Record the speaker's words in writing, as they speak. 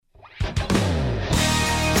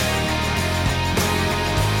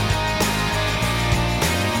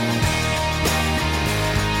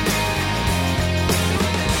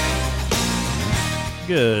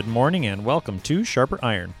Good morning and welcome to Sharper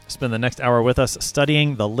Iron. Spend the next hour with us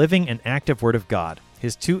studying the living and active Word of God,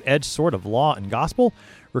 His two-edged sword of law and gospel,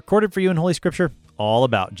 recorded for you in Holy Scripture, all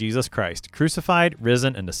about Jesus Christ, crucified,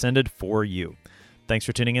 risen, and ascended for you. Thanks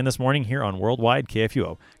for tuning in this morning here on Worldwide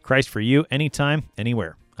KFUO. Christ for you, anytime,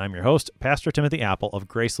 anywhere. I'm your host, Pastor Timothy Apple of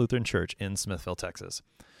Grace Lutheran Church in Smithville, Texas.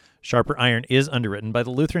 Sharper Iron is underwritten by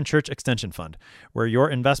the Lutheran Church Extension Fund, where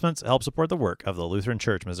your investments help support the work of the Lutheran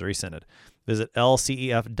Church Missouri Synod. Visit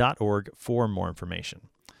lcef.org for more information.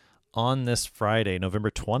 On this Friday,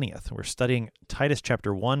 November 20th, we're studying Titus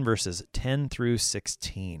chapter 1, verses 10 through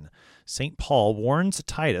 16. St. Paul warns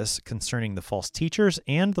Titus concerning the false teachers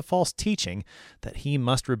and the false teaching that he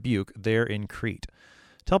must rebuke there in Crete.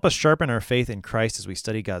 To help us sharpen our faith in Christ as we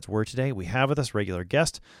study God's Word today, we have with us regular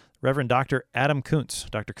guest, Reverend Dr. Adam Koontz.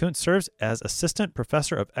 Dr. Koontz serves as Assistant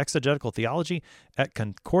Professor of Exegetical Theology at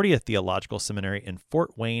Concordia Theological Seminary in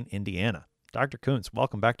Fort Wayne, Indiana. Dr. Koontz,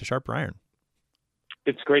 welcome back to Sharper Iron.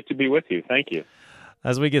 It's great to be with you. Thank you.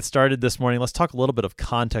 As we get started this morning, let's talk a little bit of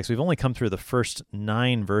context. We've only come through the first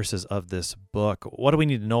 9 verses of this book. What do we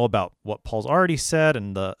need to know about what Paul's already said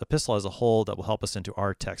and the epistle as a whole that will help us into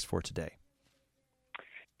our text for today?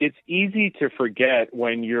 It's easy to forget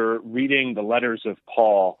when you're reading the letters of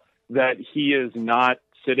Paul that he is not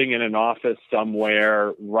sitting in an office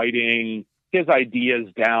somewhere writing his ideas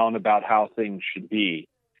down about how things should be.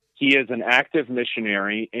 He is an active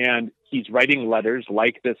missionary, and he's writing letters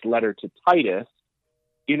like this letter to Titus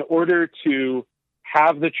in order to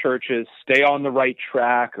have the churches stay on the right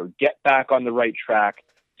track or get back on the right track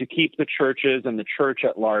to keep the churches and the church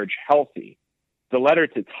at large healthy. The letter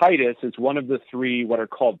to Titus is one of the 3 what are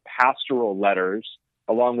called pastoral letters,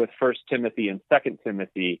 along with 1 Timothy and 2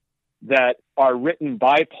 Timothy, that are written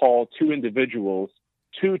by Paul to individuals,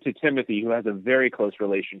 2 to Timothy, who has a very close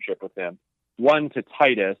relationship with him, 1 to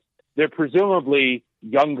Titus. They're presumably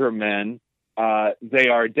younger men. They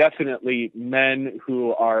are definitely men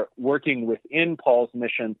who are working within Paul's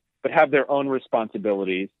mission, but have their own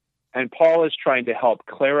responsibilities. And Paul is trying to help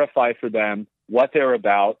clarify for them what they're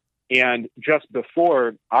about. And just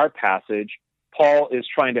before our passage, Paul is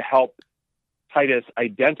trying to help Titus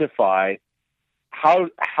identify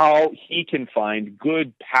how he can find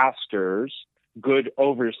good pastors, good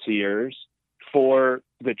overseers for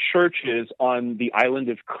the churches on the island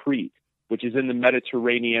of Crete, which is in the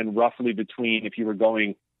Mediterranean, roughly between, if you were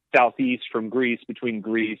going southeast from Greece, between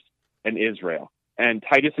Greece and Israel. And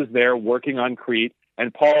Titus is there working on Crete,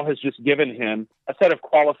 and Paul has just given him a set of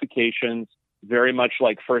qualifications, very much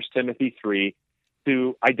like 1 Timothy 3,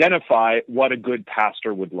 to identify what a good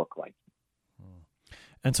pastor would look like.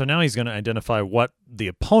 And so now he's going to identify what the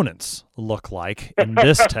opponents look like in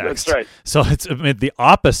this text. That's right. So it's the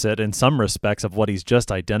opposite in some respects of what he's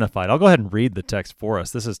just identified. I'll go ahead and read the text for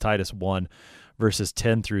us. This is Titus 1, verses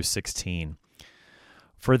 10 through 16.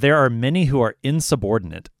 For there are many who are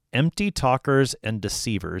insubordinate, empty talkers and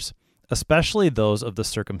deceivers, especially those of the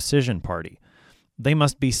circumcision party. They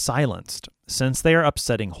must be silenced, since they are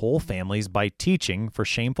upsetting whole families by teaching, for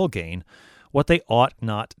shameful gain, what they ought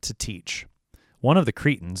not to teach. One of the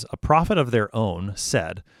Cretans, a prophet of their own,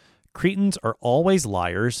 said, Cretans are always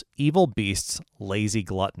liars, evil beasts, lazy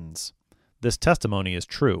gluttons. This testimony is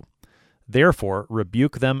true. Therefore,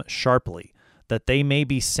 rebuke them sharply, that they may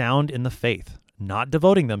be sound in the faith, not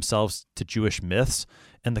devoting themselves to Jewish myths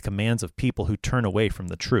and the commands of people who turn away from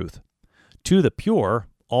the truth. To the pure,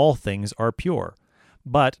 all things are pure.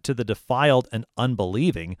 But to the defiled and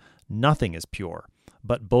unbelieving, nothing is pure,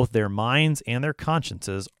 but both their minds and their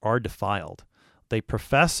consciences are defiled. They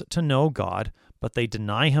profess to know God, but they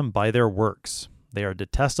deny him by their works. They are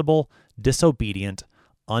detestable, disobedient,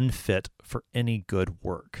 unfit for any good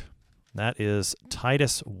work. That is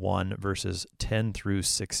Titus 1, verses 10 through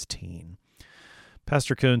 16.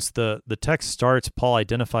 Pastor Koontz, the text starts, Paul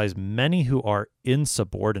identifies many who are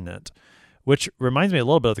insubordinate, which reminds me a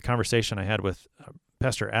little bit of the conversation I had with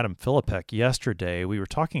Pastor Adam Philippek yesterday. We were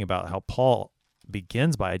talking about how Paul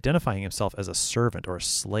begins by identifying himself as a servant or a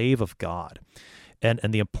slave of God, and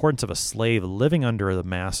the importance of a slave living under the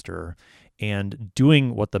master and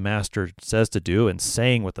doing what the master says to do and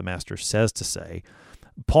saying what the master says to say.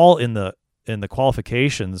 Paul, in the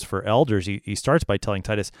qualifications for elders, he starts by telling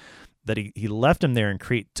Titus that he left him there in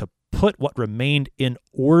Crete to put what remained in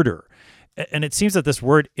order. And it seems that this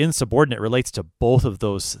word insubordinate relates to both of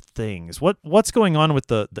those things. What's going on with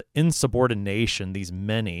the insubordination, these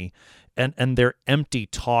many, and their empty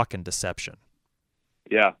talk and deception?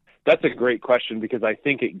 Yeah, that's a great question, because I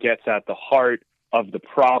think it gets at the heart of the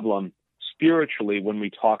problem spiritually when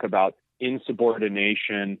we talk about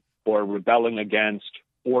insubordination or rebelling against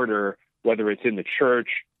order, whether it's in the church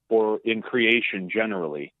or in creation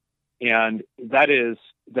generally. And that is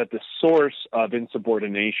that the source of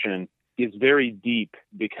insubordination is very deep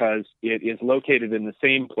because it is located in the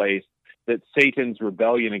same place that Satan's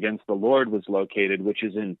rebellion against the Lord was located, which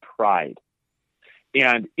is in pride.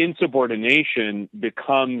 And insubordination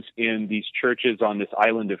becomes, in these churches on this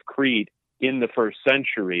island of Crete in the first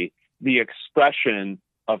century, the expression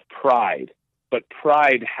of pride. But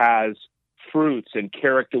pride has fruits and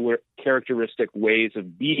characteristic ways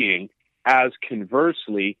of being, as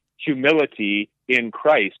conversely, humility in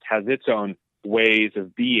Christ has its own ways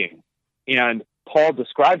of being. And Paul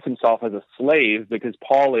describes himself as a slave because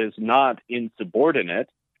Paul is not insubordinate.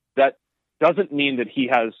 That doesn't mean that he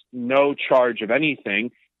has no charge of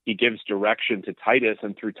anything. He gives direction to Titus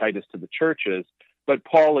and through Titus to the churches. But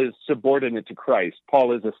Paul is subordinate to Christ.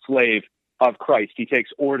 Paul is a slave of Christ. He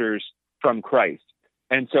takes orders from Christ.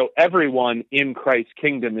 And so everyone in Christ's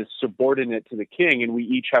kingdom is subordinate to the king, and we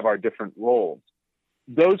each have our different roles.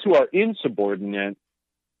 Those who are insubordinate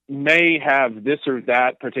may have this or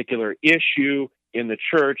that particular issue in the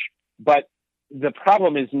church, but the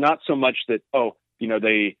problem is not so much that,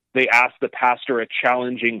 they ask the pastor a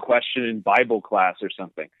challenging question in Bible class or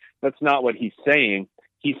something. That's not what he's saying.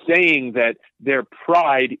 He's saying that their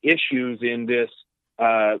pride issues in this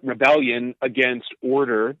rebellion against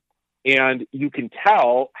order, and you can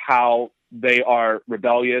tell how they are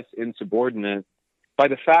rebellious, insubordinate, by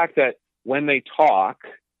the fact that when they talk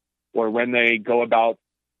or when they go about,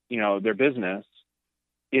 their business,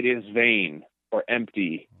 it is vain or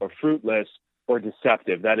empty or fruitless or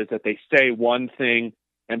deceptive. That is, that they say one thing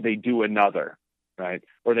and they do another, right?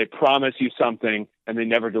 Or they promise you something and they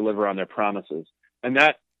never deliver on their promises. And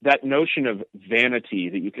that notion of vanity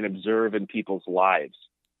that you can observe in people's lives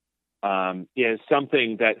is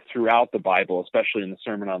something that throughout the Bible, especially in the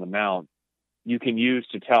Sermon on the Mount, you can use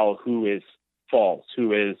to tell who is false,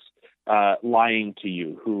 who is lying to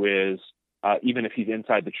you, who is, even if he's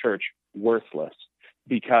inside the church, worthless,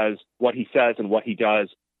 because what he says and what he does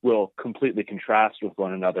will completely contrast with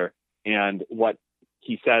one another, and what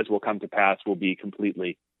he says will come to pass will be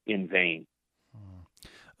completely in vain.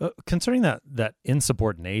 Concerning that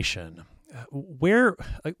insubordination,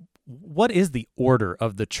 what is the order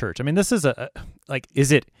of the church? I mean, this is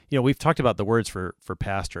is it, we've talked about the words for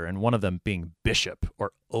pastor, and one of them being bishop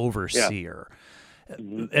or overseer. Yeah.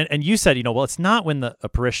 Mm-hmm. And you said, it's not when a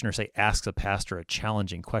parishioner, say, asks a pastor a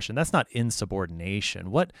challenging question. That's not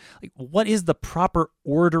insubordination. What is the proper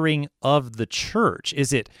ordering of the church?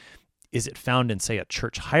 Is it found in, say, a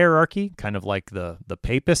church hierarchy, kind of like the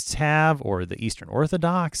papists have, or the Eastern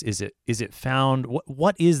Orthodox? Is it found?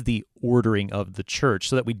 What is the ordering of the church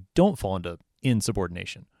so that we don't fall into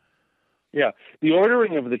insubordination? Yeah, the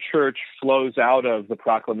ordering of the church flows out of the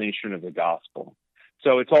proclamation of the gospel.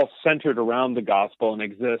 So it's all centered around the gospel and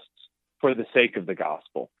exists for the sake of the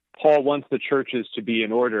gospel. Paul wants the churches to be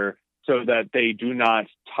in order so that they do not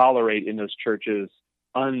tolerate in those churches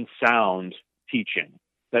unsound teaching.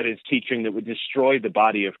 That is, teaching that would destroy the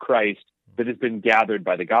body of Christ that has been gathered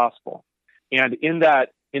by the gospel. And in that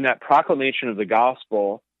proclamation of the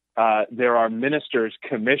gospel, there are ministers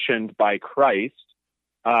commissioned by Christ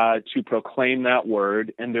to proclaim that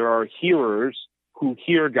word, and there are hearers who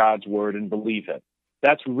hear God's word and believe it.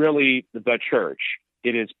 That's really the church.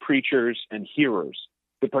 It is preachers and hearers.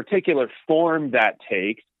 The particular form that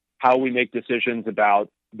takes, how we make decisions about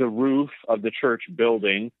the roof of the church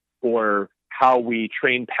building, or how we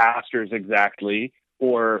train pastors exactly,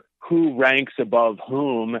 or who ranks above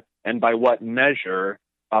whom and by what measure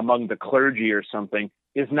among the clergy or something,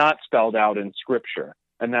 is not spelled out in Scripture.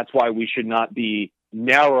 And that's why we should not be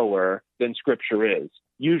narrower than Scripture is.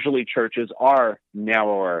 Usually churches are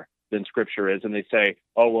narrower than Scripture is, and they say,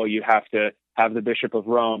 you have to have the Bishop of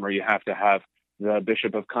Rome, or you have to have the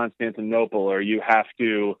Bishop of Constantinople, or you have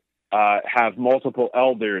to have multiple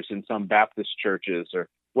elders in some Baptist churches, or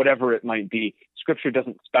whatever it might be. Scripture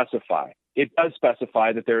doesn't specify. It does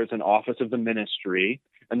specify that there is an office of the ministry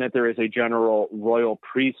and that there is a general royal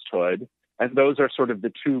priesthood, and those are sort of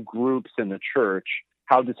the two groups in the church.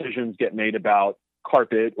 How decisions get made about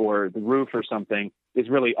carpet or the roof or something is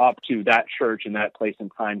really up to that church in that place and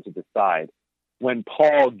time to decide. When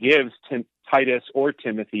Paul gives Titus or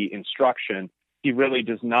Timothy instruction, he really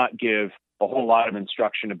does not give a whole lot of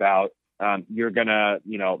instruction about you're going to,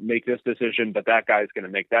 make this decision, but that guy's going to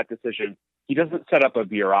make that decision. He doesn't set up a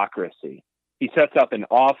bureaucracy. He sets up an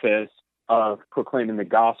office of proclaiming the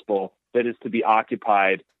gospel that is to be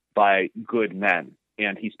occupied by good men.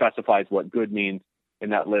 And he specifies what good means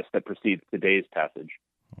in that list that precedes today's passage.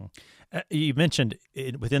 You mentioned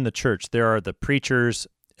within the church, there are the preachers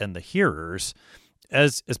and the hearers.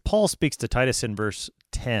 As Paul speaks to Titus in verse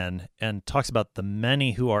 10 and talks about the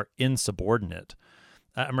many who are insubordinate.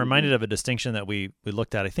 I'm reminded of a distinction that we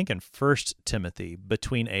looked at, I think, in 1 Timothy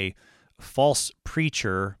between a false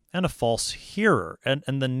preacher and a false hearer, and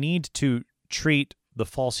the need to treat the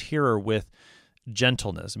false hearer with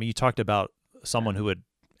gentleness. I mean, you talked about someone who would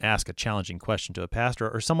ask a challenging question to a pastor,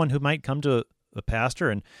 or someone who might come to a pastor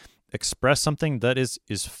and express something that is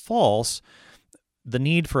false. The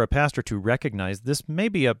need for a pastor to recognize this may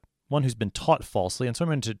be one who's been taught falsely, and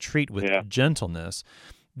someone to treat with gentleness.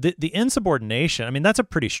 The insubordination, I mean, that's a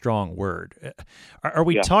pretty strong word. Are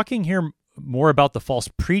we talking here more about the false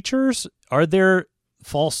preachers? Are there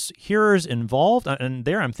false hearers involved? And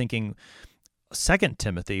there I'm thinking 2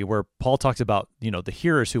 Timothy, where Paul talks about, the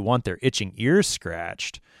hearers who want their itching ears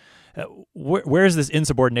scratched. Where is this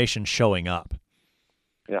insubordination showing up?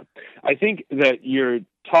 Yeah, I think that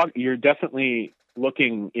you're definitely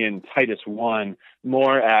looking in Titus 1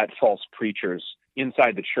 more at false preachers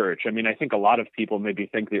inside the church. I mean, I think a lot of people maybe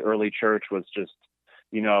think the early church was just,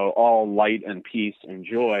 all light and peace and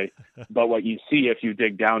joy. But what you see if you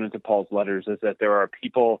dig down into Paul's letters is that there are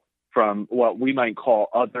people from what we might call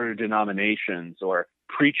other denominations or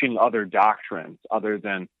preaching other doctrines other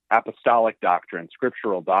than apostolic doctrine,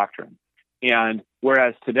 scriptural doctrine. And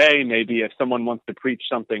whereas today, maybe if someone wants to preach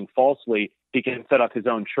something falsely, he can set up his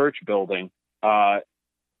own church building.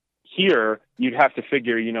 Here, you'd have to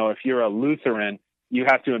figure, if you're a Lutheran, you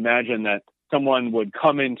have to imagine that someone would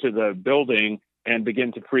come into the building and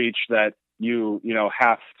begin to preach that you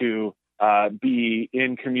have to be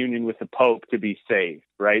in communion with the Pope to be saved,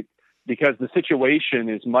 right? Because the situation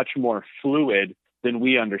is much more fluid than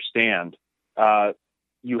we understand.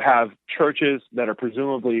 You have churches that are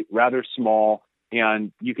presumably rather small,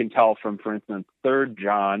 and you can tell from, for instance, 3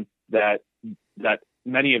 John that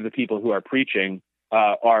many of the people who are preaching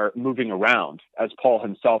are moving around, as Paul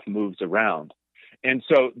himself moves around. And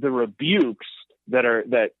so the rebukes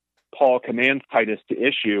that Paul commands Titus to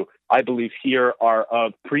issue, I believe here are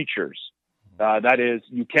of preachers. That is,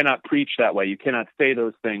 you cannot preach that way. You cannot say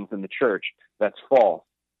those things in the church. That's false.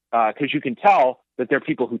 Because you can tell that they're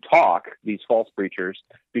people who talk, these false preachers,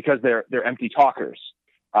 because they're empty talkers.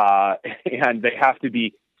 And they have to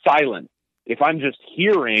be silent. If I'm just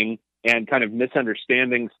hearing and kind of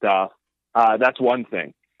misunderstanding stuff, that's one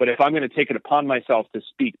thing. But if I'm going to take it upon myself to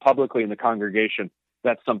speak publicly in the congregation,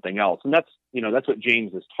 that's something else. And that's what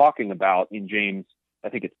James is talking about in James, I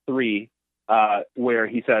think it's 3, where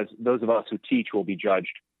he says, those of us who teach will be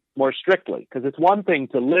judged more strictly. Because it's one thing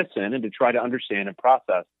to listen and to try to understand and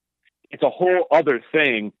process. It's a whole other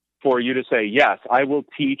thing for you to say, yes, I will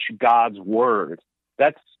teach God's word.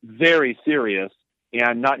 That's very serious,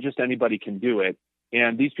 and not just anybody can do it.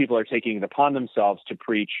 And these people are taking it upon themselves to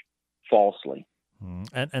preach falsely.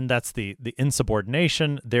 And that's the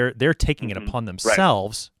insubordination. They're taking it upon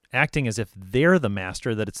themselves, acting as if they're the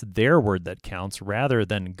master, that it's their word that counts rather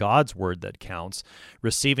than God's word that counts,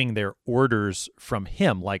 receiving their orders from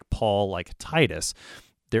him, like Paul, like Titus.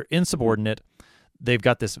 They're insubordinate. They've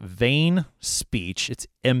got this vain speech. It's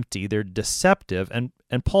empty. They're deceptive. And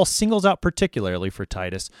Paul singles out particularly for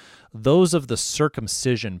Titus those of the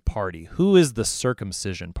circumcision party. Who is the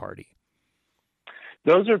circumcision party?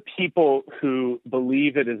 Those are people who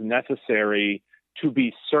believe it is necessary to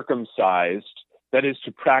be circumcised, that is,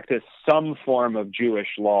 to practice some form of Jewish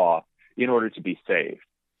law in order to be saved.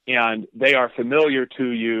 And they are familiar to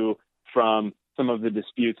you from some of the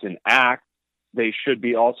disputes in Acts. They should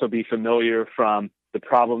also be familiar from the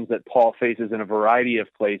problems that Paul faces in a variety of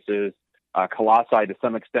places, Colossae to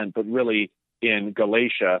some extent, but really in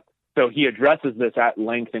Galatia. So he addresses this at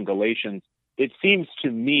length in Galatians. It seems to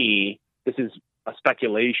me, this is a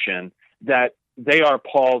speculation, that they are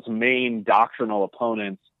Paul's main doctrinal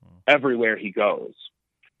opponents everywhere he goes,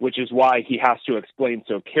 which is why he has to explain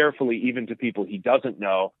so carefully, even to people he doesn't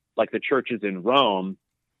know, like the churches in Rome,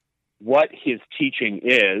 what his teaching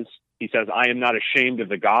is. He says, I am not ashamed of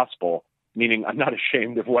the gospel, meaning I'm not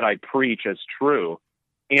ashamed of what I preach as true.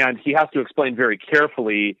 And he has to explain very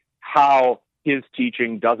carefully how his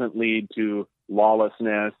teaching doesn't lead to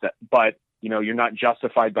lawlessness, but you're not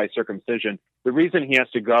justified by circumcision. The reason he has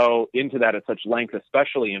to go into that at such length,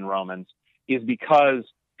 especially in Romans, is because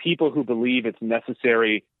people who believe it's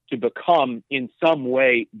necessary to become in some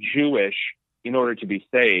way Jewish in order to be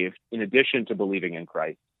saved, in addition to believing in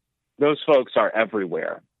Christ, those folks are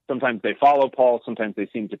everywhere. Sometimes they follow Paul, sometimes they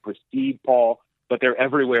seem to precede Paul, but they're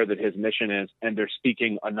everywhere that his mission is, and they're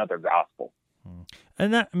speaking another gospel.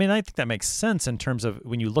 And I think that makes sense in terms of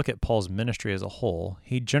when you look at Paul's ministry as a whole.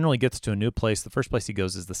 He generally gets to a new place. The first place he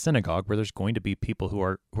goes is the synagogue, where there's going to be people who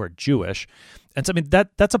are Jewish. And so,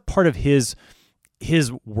 that's a part of his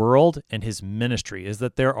his world and his ministry is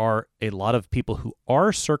that there are a lot of people who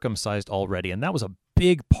are circumcised already, and that was a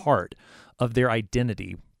big part of their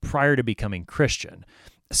identity prior to becoming Christian.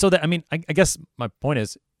 So that, I mean, I guess my point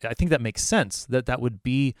is, I think that makes sense, that that would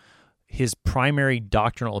be his primary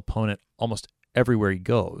doctrinal opponent almost everywhere he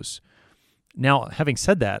goes. Now, having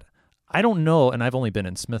said that, I don't know, and I've only been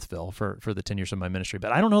in Smithville for the 10 years of my ministry,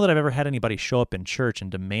 but I don't know that I've ever had anybody show up in church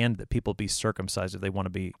and demand that people be circumcised if they want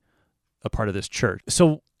to be a part of this church.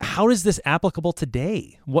 So how is this applicable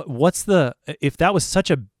today? If that was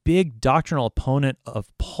such a big doctrinal opponent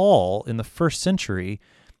of Paul in the first century,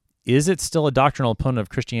 is it still a doctrinal opponent of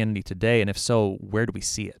Christianity today? And if so, where do we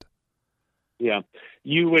see it? Yeah,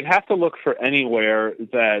 you would have to look for anywhere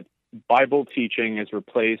that Bible teaching is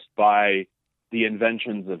replaced by the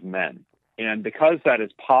inventions of men. And because that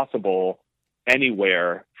is possible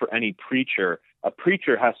anywhere for any preacher, a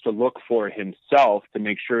preacher has to look for himself to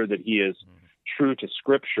make sure that he is true to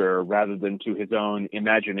Scripture rather than to his own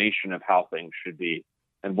imagination of how things should be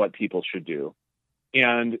and what people should do.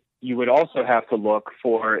 And you would also have to look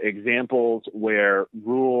for examples where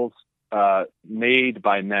rules made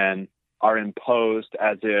by men are imposed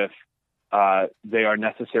as if they are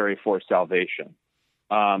necessary for salvation.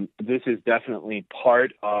 This is definitely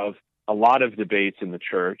part of a lot of debates in the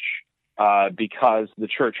church because the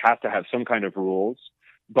church has to have some kind of rules,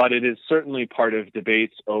 but it is certainly part of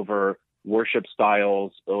debates over worship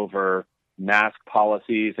styles, over mask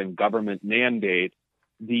policies and government mandates.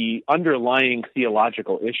 The underlying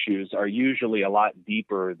theological issues are usually a lot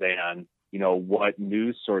deeper than, what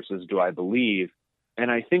news sources do I believe?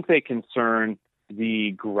 And I think they concern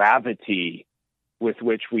the gravity with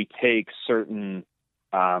which we take certain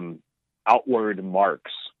outward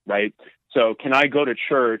marks, right? So can I go to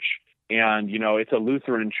church and, it's a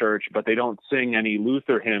Lutheran church, but they don't sing any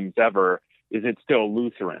Luther hymns ever? Is it still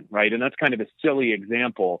Lutheran, right? And that's kind of a silly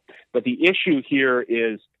example. But the issue here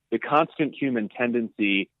is the constant human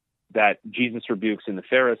tendency that Jesus rebukes in the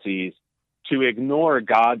Pharisees to ignore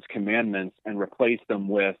God's commandments and replace them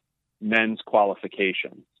with men's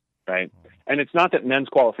qualifications, right? And it's not that men's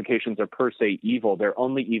qualifications are per se evil. They're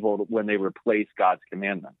only evil when they replace God's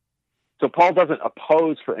commandments. So Paul doesn't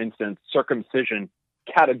oppose, for instance, circumcision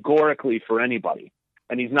categorically for anybody.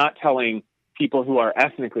 And he's not telling people who are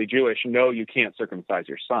ethnically Jewish, no, you can't circumcise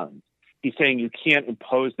your sons. He's saying you can't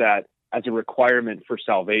impose that as a requirement for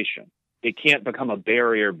salvation. It can't become a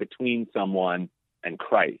barrier between someone and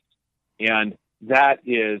Christ. And that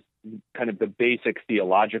is kind of the basic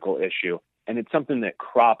theological issue. And it's something that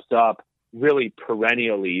crops up really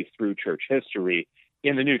perennially through church history.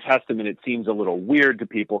 In the New Testament, it seems a little weird to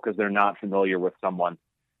people because they're not familiar with someone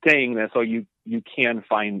saying this. So you can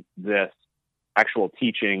find this actual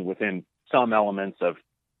teaching within some elements of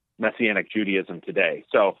Messianic Judaism today.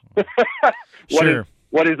 So Sure.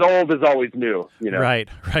 What is old is always new, Right.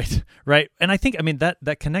 And I think,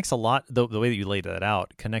 that connects a lot, the way that you laid that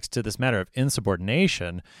out, connects to this matter of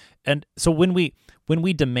insubordination. And so when we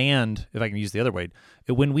demand, if I can use the other way,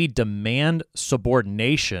 when we demand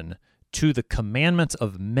subordination to the commandments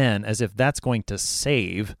of men as if that's going to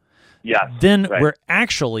save, then we're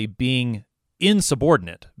actually being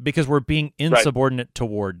insubordinate because we're being insubordinate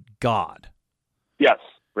toward God. Yes,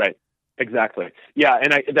 right. Exactly. Yeah,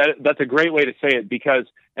 and that's a great way to say it because,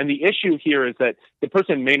 and the issue here is that the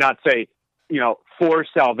person may not say, for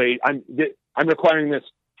salvation, I'm requiring this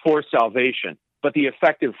for salvation, but the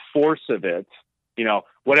effective force of it,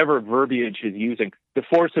 whatever verbiage he's using, the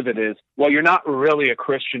force of it is, well, you're not really a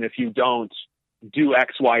Christian if you don't do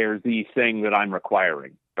X, Y, or Z thing that I'm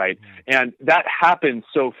requiring, right? And that happens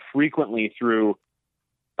so frequently through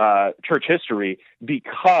church history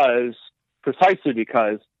precisely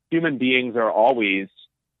because human beings are always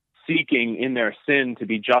seeking in their sin to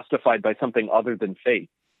be justified by something other than faith.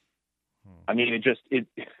 I mean,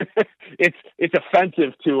 it's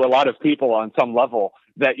offensive to a lot of people on some level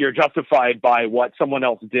that you're justified by what someone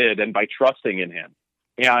else did and by trusting in him.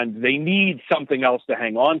 And they need something else to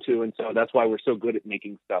hang on to, and so that's why we're so good at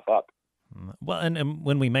making stuff up. Well, and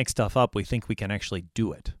when we make stuff up, we think we can actually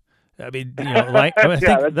do it. I mean, right? I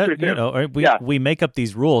think that's true, we make up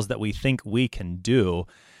these rules that we think we can do.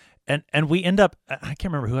 And we end up, I can't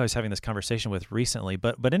remember who I was having this conversation with recently,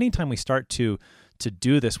 but anytime we start to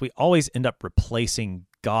do this, we always end up replacing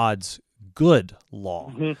God's good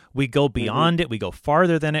law. Mm-hmm. We go beyond it, we go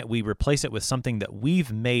farther than it, we replace it with something that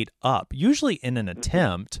we've made up, usually in an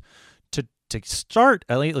attempt to start,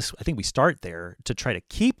 at least I think we start there, to try to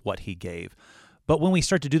keep what he gave. But when we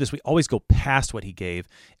start to do this, we always go past what he gave,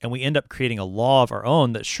 and we end up creating a law of our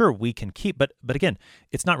own that, sure, we can keep, but again,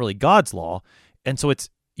 it's not really God's law, and so it's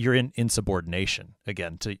you're in insubordination,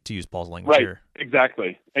 again, to use Paul's language Right, here.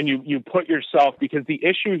 exactly. And you put yourself, because the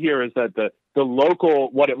issue here is that the local,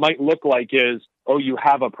 what it might look like is, oh, you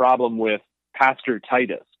have a problem with Pastor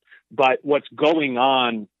Titus. But what's going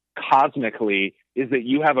on cosmically is that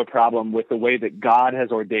you have a problem with the way that God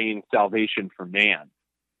has ordained salvation for man.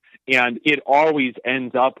 And it always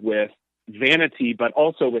ends up with vanity, but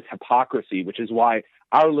also with hypocrisy, which is why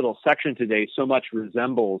our little section today so much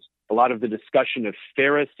resembles a lot of the discussion of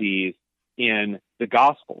Pharisees in the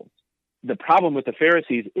Gospels. The problem with the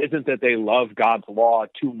Pharisees isn't that they love God's law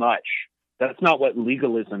too much. That's not what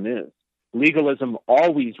legalism is. Legalism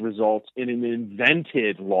always results in an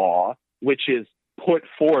invented law, which is put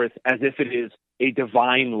forth as if it is a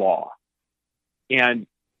divine law. And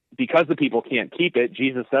because the people can't keep it,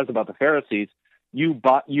 Jesus says about the Pharisees, you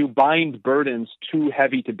bind burdens too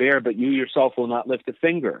heavy to bear, but you yourself will not lift a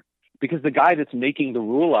finger. Because the guy that's making the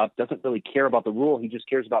rule up doesn't really care about the rule. He just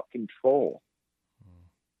cares about control.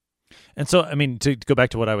 And so, I mean, to go back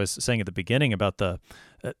to what I was saying at the beginning about the,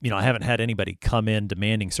 I haven't had anybody come in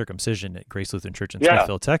demanding circumcision at Grace Lutheran Church in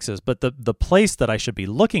Smithville, Texas, but the place that I should be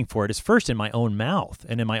looking for it is first in my own mouth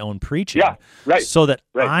and in my own preaching, so that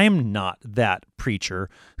I'm not that preacher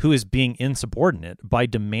who is being insubordinate by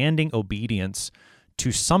demanding obedience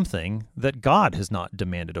to something that God has not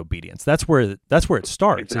demanded obedience. That's where it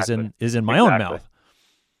starts, is in my own mouth.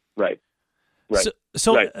 Right. Right.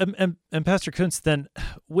 So and Pastor Kuntz, then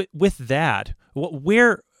with that,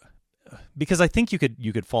 where, because I think you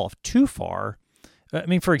could fall off too far. I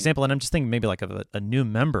mean, for example, and I'm just thinking maybe like of a new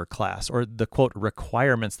member class, or the quote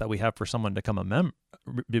requirements that we have for someone to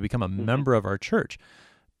become a member of our church.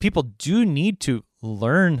 People do need to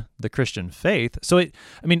learn the Christian faith. So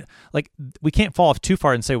we can't fall off too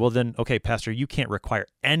far and say, well, then, okay, Pastor, you can't require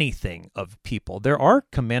anything of people. There are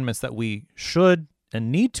commandments that we should and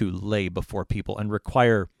need to lay before people and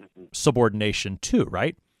require subordination to,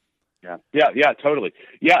 right? Yeah, totally.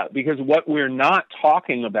 Yeah, because what we're not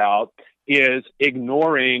talking about is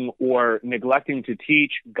ignoring or neglecting to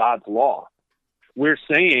teach God's law. We're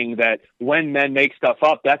saying that when men make stuff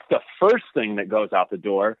up, that's the first thing that goes out the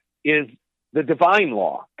door is the divine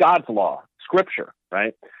law, God's law, Scripture,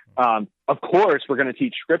 right? Of course, we're going to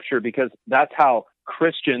teach Scripture because that's how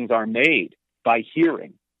Christians are made, by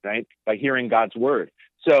hearing. Right? By hearing God's word.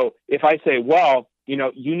 So if I say, well,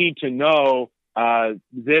 you need to know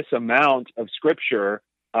this amount of scripture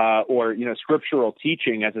or, scriptural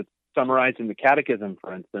teaching as it's summarized in the catechism,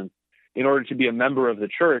 for instance, in order to be a member of the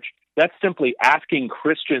church, that's simply asking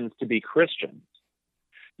Christians to be Christians.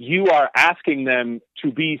 You are asking them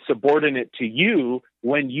to be subordinate to you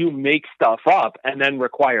when you make stuff up and then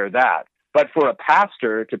require that. But for a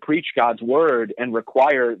pastor to preach God's word and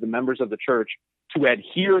require the members of the church to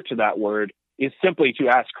adhere to that word is simply to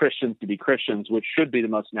ask Christians to be Christians, which should be the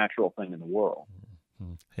most natural thing in the world.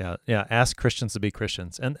 Yeah. Ask Christians to be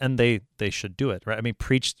Christians, and they should do it, right? I mean,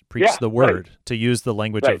 preach the word, to use the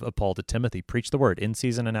language of Paul to Timothy. Preach the word in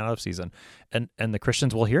season and out of season, and the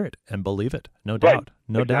Christians will hear it and believe it, no doubt,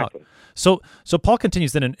 doubt. So Paul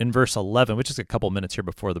continues then in verse 11, which is a couple minutes here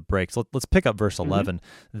before the break. So let's pick up verse 11.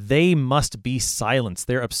 They must be silenced.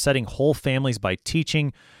 They're upsetting whole families by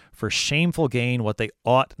teaching for shameful gain what they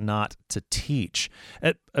ought not to teach.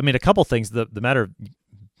 I mean, a couple things. The matter of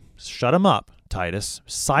shut them up, Titus,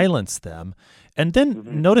 silence them. And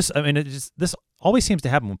then notice, I mean, this always seems to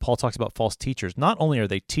happen when Paul talks about false teachers. Not only are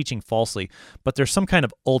they teaching falsely, but there's some kind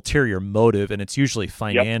of ulterior motive, and it's usually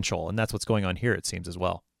financial. And that's what's going on here, it seems, as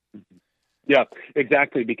well. Yeah,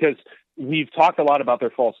 exactly. Because we've talked a lot about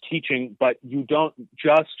their false teaching, but you don't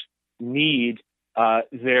just need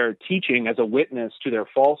their teaching as a witness to their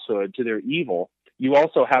falsehood, to their evil. You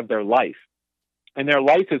also have their life. And their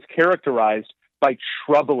life is characterized by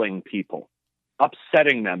troubling people,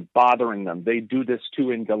 upsetting them, bothering them. They do this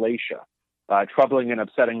too in Galatia, troubling and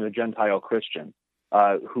upsetting the Gentile Christians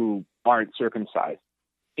who aren't circumcised.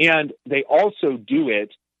 And they also do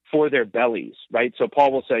it for their bellies, right? So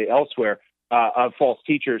Paul will say elsewhere of false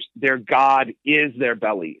teachers, their God is their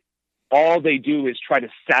belly. All they do is try to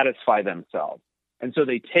satisfy themselves. And so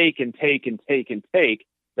they take and take and take and take.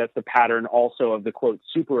 That's the pattern also of the, quote,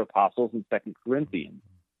 super apostles in 2 Corinthians.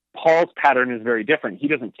 Paul's pattern is very different. He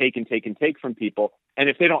doesn't take and take and take from people. And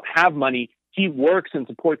if they don't have money, he works and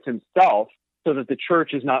supports himself so that the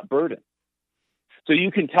church is not burdened. So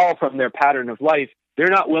you can tell from their pattern of life, they're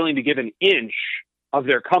not willing to give an inch of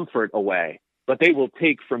their comfort away, but they will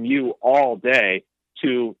take from you all day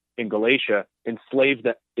to, in Galatia, enslave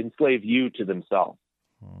you to themselves.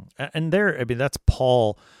 And there, I mean, that's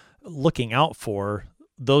Paul looking out for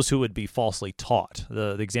those who would be falsely taught.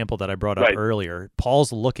 The example that I brought up earlier,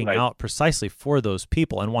 Paul's looking out precisely for those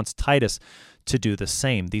people and wants Titus to do the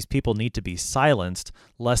same. These people need to be silenced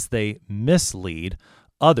lest they mislead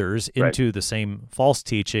others into the same false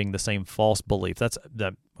teaching, the same false belief.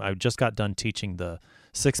 I just got done teaching the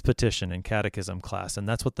Sixth Petition in catechism class, and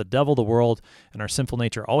that's what the devil, the world, and our sinful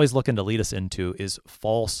nature always looking to lead us into is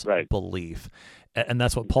false belief. And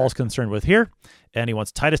that's what Paul's concerned with here, and he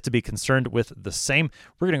wants Titus to be concerned with the same.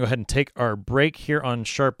 We're going to go ahead and take our break here on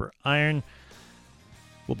Sharper Iron.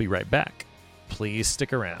 We'll be right back. Please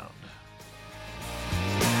stick around.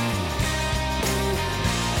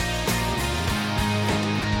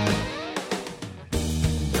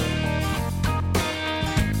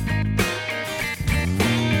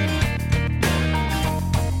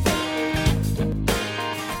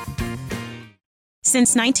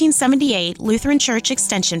 Since 1978, Lutheran Church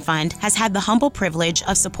Extension Fund has had the humble privilege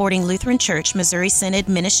of supporting Lutheran Church Missouri Synod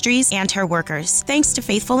ministries and her workers. Thanks to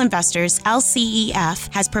faithful investors,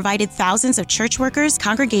 LCEF has provided thousands of church workers,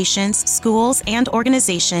 congregations, schools, and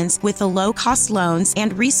organizations with the low-cost loans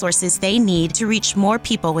and resources they need to reach more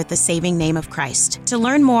people with the saving name of Christ. To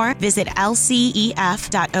learn more, visit lcef.org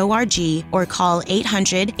or call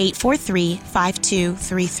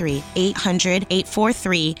 800-843-5233,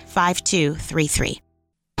 800-843-5233.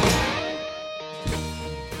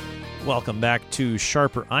 Welcome back to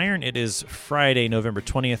Sharper Iron. It is Friday, November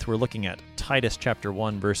 20th. We're looking at Titus chapter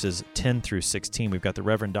 1, verses 10 through 16. We've got the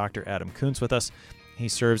Reverend Dr. Adam Koontz with us. He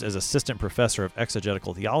serves as Assistant Professor of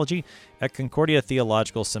Exegetical Theology at Concordia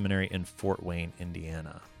Theological Seminary in Fort Wayne,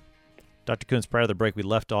 Indiana. Dr. Koontz, prior to the break, we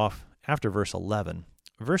left off after verse 11.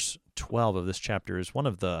 Verse 12 of this chapter is one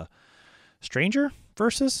of the stranger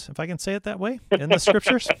verses, if I can say it that way, in the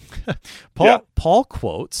Scriptures. Paul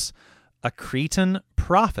quotes a Cretan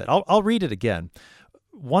prophet. I'll read it again.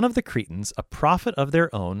 One of the Cretans, a prophet of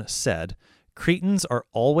their own, said, "Cretans are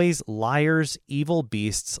always liars, evil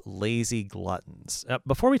beasts, lazy gluttons."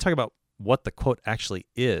 Before we talk about what the quote actually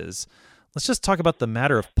is, let's just talk about the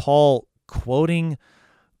matter of Paul quoting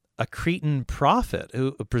a Cretan prophet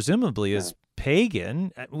who presumably is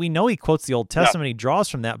pagan. We know he quotes the Old Testament, he draws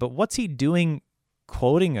from that, but what's he doing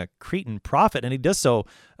quoting a Cretan prophet? And he does so,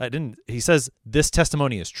 he says, this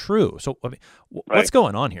testimony is true. So I mean, what's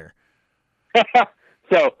going on here?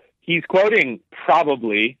 So he's quoting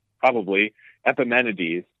probably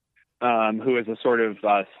Epimenides, who is a sort of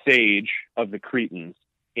sage of the Cretans.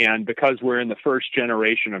 And because we're in the first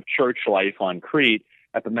generation of church life on Crete,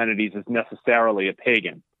 Epimenides is necessarily a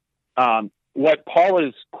pagan. What Paul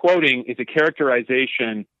is quoting is a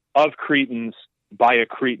characterization of Cretans by a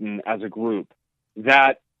Cretan as a group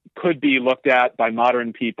that could be looked at by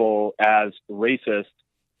modern people as racist.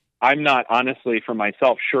 I'm not, honestly, for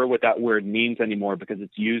myself, sure what that word means anymore because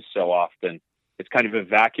it's used so often. It's kind of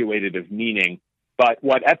evacuated of meaning. But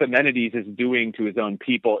what Epimenides is doing to his own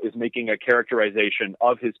people is making a characterization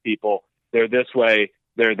of his people. They're this way,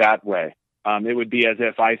 they're that way. It would be as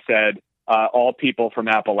if I said, all people from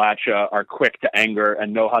Appalachia are quick to anger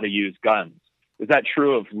and know how to use guns. Is that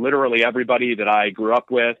true of literally everybody that I grew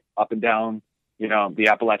up with, up and down, the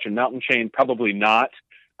Appalachian mountain chain? Probably not.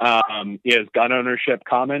 Is gun ownership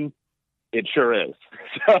common? It sure is.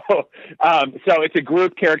 So it's a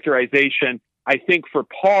group characterization. I think for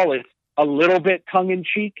Paul, it's a little bit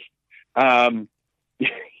tongue-in-cheek.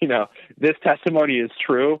 This testimony is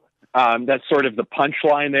true. That's sort of the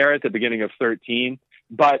punchline there at the beginning of 13.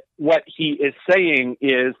 But what he is saying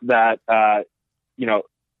is that,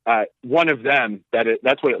 one of them,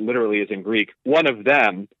 that's what it literally is in Greek, one of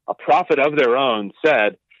them, a prophet of their own,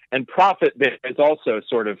 said, and prophet is also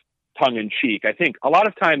sort of tongue-in-cheek. I think a lot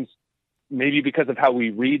of times, maybe because of how we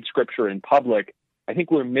read Scripture in public, I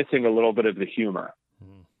think we're missing a little bit of the humor.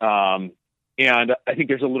 And I think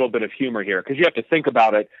there's a little bit of humor here, because you have to think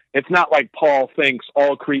about it. It's not like Paul thinks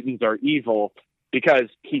all Cretans are evil, because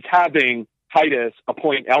he's having Titus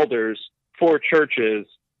appoint elders for churches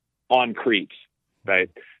on Crete, right?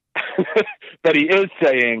 But he is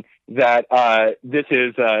saying that this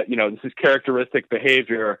is characteristic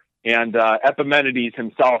behavior, and Epimenides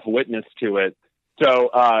himself witnessed to it.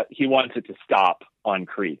 So he wants it to stop on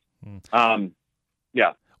Crete.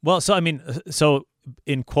 Well, so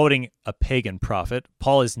in quoting a pagan prophet,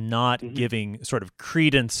 Paul is not giving sort of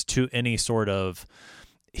credence to any sort of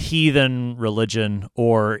heathen religion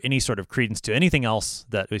or any sort of credence to anything else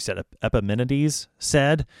that we said Epimenides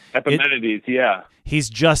said. He's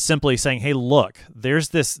just simply saying, hey, look, there's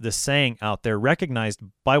this saying out there recognized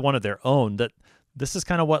by one of their own that this is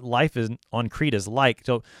kind of what life is on Crete is like.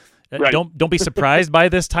 So don't be surprised by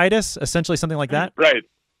this, Titus, essentially something like that. Right.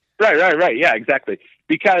 Right. Yeah, exactly.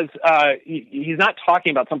 Because he's not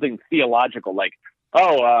talking about something theological like,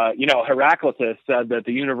 Heraclitus said that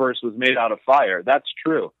the universe was made out of fire. That's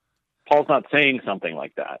true. Paul's not saying something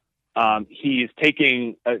like that. He's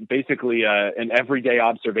taking basically an everyday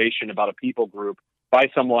observation about a people group by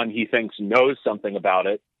someone he thinks knows something about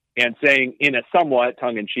it and saying in a somewhat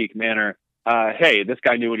tongue-in-cheek manner, hey, this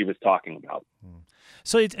guy knew what he was talking about.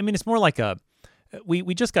 So, it's more like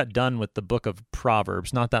we just got done with the book of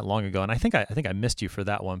Proverbs not that long ago, and I think I missed you for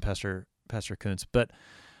that one, Pastor Kuntz. But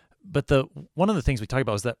the one of the things we talked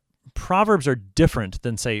about was that Proverbs are different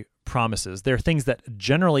than, say, promises. They're things that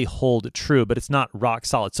generally hold true, but it's not rock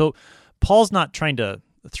solid. So Paul's not trying to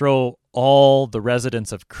throw all the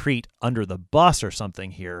residents of Crete under the bus or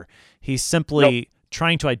something here. He's simply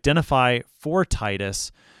trying to identify for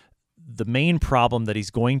Titus the main problem that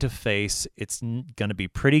he's going to face. It's going to be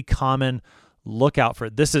pretty common. Look out for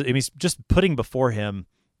it. He's just putting before him,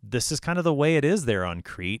 this is kind of the way it is there on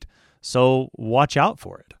Crete, so watch out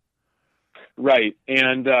for it. Right.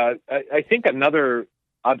 And I think another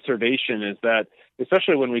observation is that,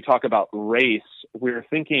 especially when we talk about race, we're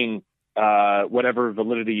thinking whatever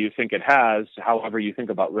validity you think it has, however you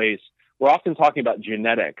think about race, we're often talking about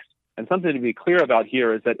genetics. And something to be clear about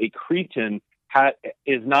here is that a Cretan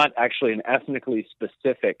is not actually an ethnically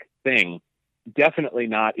specific thing, definitely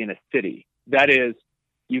not in a city. That is,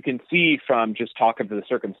 you can see from just talk of the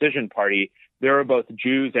circumcision party, there are both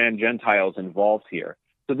Jews and Gentiles involved here.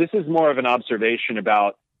 So this is more of an observation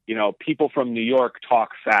about, people from New York talk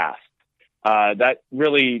fast. That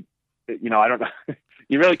really, I don't know.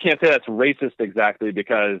 You really can't say that's racist exactly,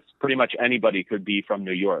 because pretty much anybody could be from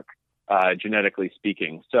New York, genetically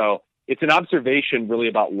speaking. So it's an observation really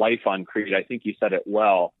about life on Crete. I think you said it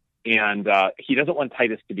well. And he doesn't want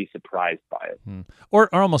Titus to be surprised by it.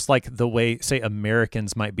 Or almost like the way, say,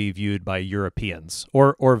 Americans might be viewed by Europeans,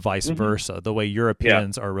 or vice versa, the way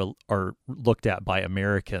Europeans are looked at by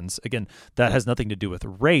Americans. Again, that has nothing to do with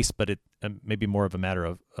race, but it may be more of a matter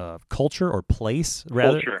of culture or place,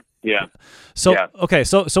 rather. Culture, yeah. So, okay,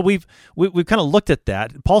 so we've kind of looked at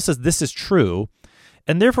that. Paul says this is true,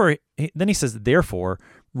 and therefore, then he says, therefore,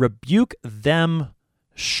 rebuke them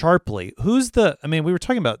sharply. We were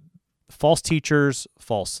talking about false teachers,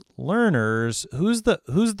 false learners. Who's the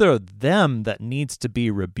them that needs to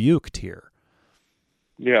be rebuked here?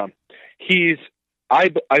 Yeah, I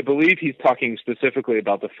believe he's talking specifically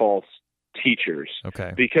about the false teachers.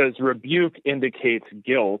 Okay. Because rebuke indicates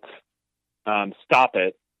guilt. Stop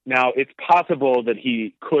it. Now, it's possible that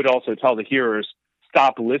he could also tell the hearers,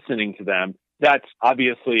 stop listening to them. That's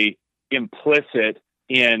obviously implicit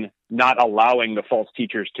in not allowing the false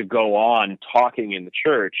teachers to go on talking in the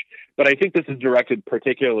church. But I think this is directed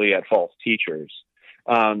particularly at false teachers,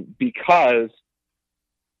 because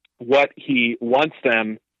what he wants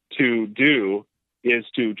them to do is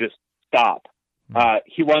to just stop.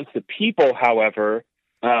 He wants the people, however,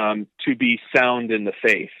 to be sound in the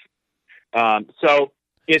faith. So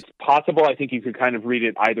it's possible, I think you could kind of read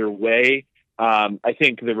it either way. I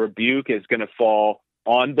think the rebuke is going to fall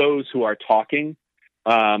on those who are talking,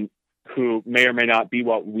 who may or may not be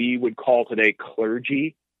what we would call today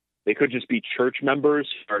clergy. They could just be church members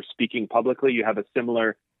who are speaking publicly. You have a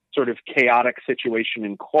similar sort of chaotic situation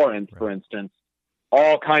in Corinth, for instance.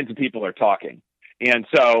 All kinds of people are talking. And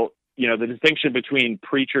so, the distinction between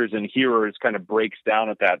preachers and hearers kind of breaks down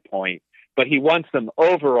at that point. But he wants them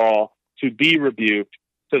overall to be rebuked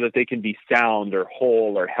so that they can be sound or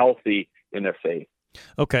whole or healthy in their faith.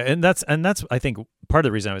 Okay, and that's I think part of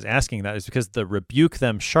the reason I was asking that is because the rebuke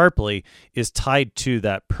them sharply is tied to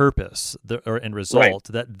that purpose and result,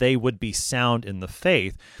 that they would be sound in the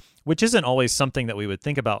faith, which isn't always something that we would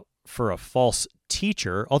think about for a false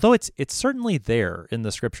teacher, although it's certainly there in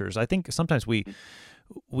the scriptures. I think sometimes we're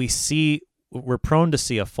prone to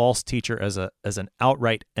see a false teacher as an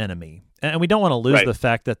outright enemy. And we don't want to lose the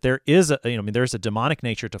fact that there is there's a demonic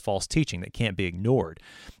nature to false teaching that can't be ignored.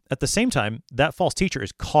 At the same time, that false teacher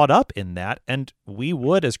is caught up in that, and we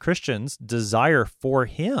would, as Christians, desire for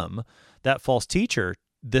him, that false teacher,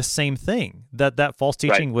 this same thing, that false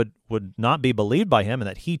teaching would not be believed by him, and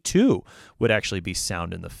that he too would actually be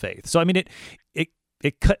sound in the faith. So,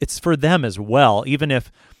 it's for them as well, even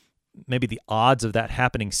if maybe the odds of that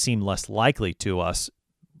happening seem less likely to us.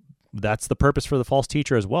 That's the purpose for the false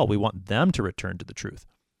teacher as well. We want them to return to the truth.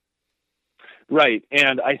 Right.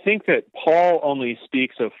 And I think that Paul only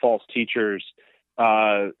speaks of false teachers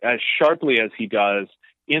as sharply as he does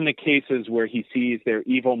in the cases where he sees their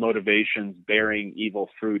evil motivations bearing evil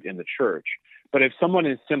fruit in the church. But if someone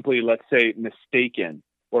is simply, let's say, mistaken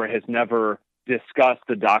or has never discussed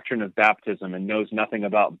the doctrine of baptism and knows nothing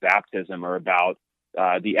about baptism or about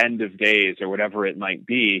the end of days or whatever it might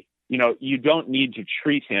be, you don't need to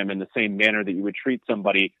treat him in the same manner that you would treat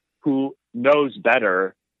somebody who knows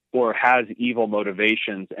better or has evil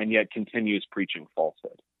motivations and yet continues preaching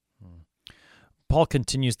falsehood. Paul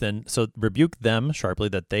continues then, so rebuke them sharply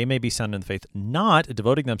that they may be sound in the faith, not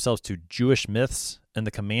devoting themselves to Jewish myths and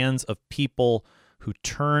the commands of people who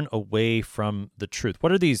turn away from the truth.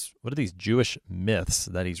 What are these Jewish myths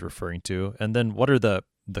that he's referring to? And then what are the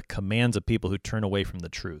commands of people who turn away from the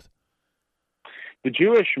truth? The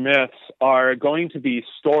Jewish myths are going to be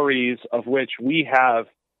stories of which we have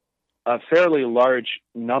a fairly large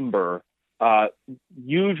number,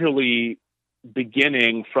 usually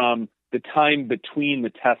beginning from the time between the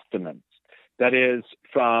Testaments. That is,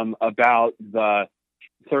 from about the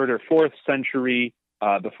 3rd or 4th century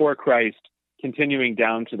before Christ, continuing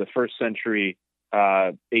down to the 1st century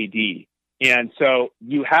AD. And so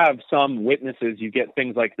you have some witnesses. You get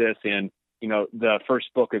things like this in, the first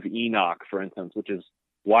book of Enoch, for instance, which is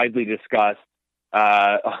widely discussed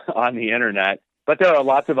on the internet. But there are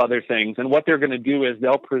lots of other things. And what they're going to do is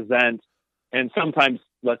they'll present and sometimes,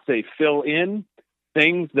 let's say, fill in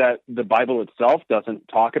things that the Bible itself doesn't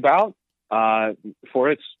talk about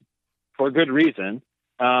for good reason.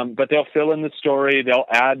 But they'll fill in the story. They'll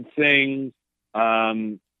add things,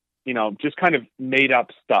 just kind of made up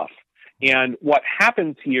stuff. And what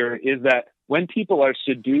happens here is that when people are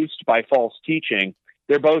seduced by false teaching,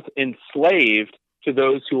 they're both enslaved to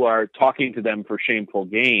those who are talking to them for shameful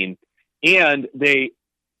gain, and they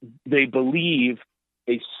believe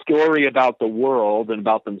a story about the world and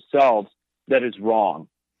about themselves that is wrong.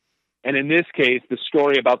 And in this case, the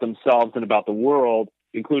story about themselves and about the world,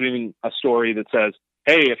 including a story that says,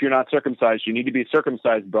 hey, if you're not circumcised, you need to be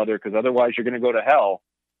circumcised, brother, because otherwise you're going to go to hell.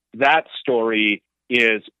 That story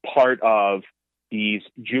is part of these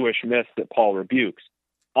Jewish myths that Paul rebukes.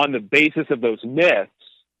 On the basis of those myths,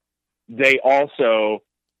 they also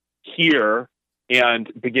hear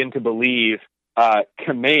and begin to believe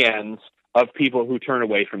commands of people who turn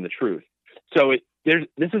away from the truth. So this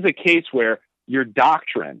is a case where your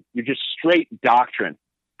doctrine, your just straight doctrine,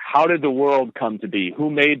 how did the world come to be? Who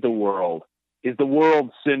made the world? Is the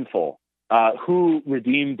world sinful? Who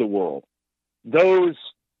redeemed the world? Those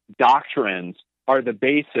doctrines are the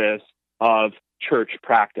basis of church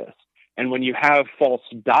practice. And when you have false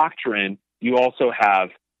doctrine, you also have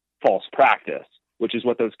false practice, which is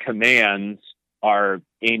what those commands are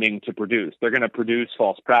aiming to produce. They're going to produce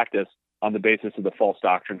false practice on the basis of the false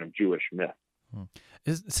doctrine of Jewish myth.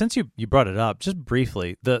 Since you brought it up, just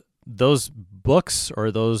briefly, those books or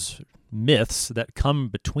those myths that come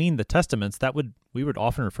between the Testaments, we would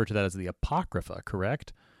often refer to that as the Apocrypha,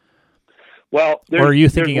 correct? Well, or are you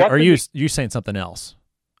thinking? Are you saying something else?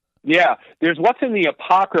 Yeah, there's what's in the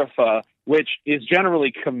Apocrypha, which is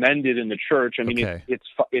generally commended in the church. I mean, okay.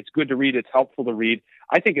 It's good to read. It's helpful to read.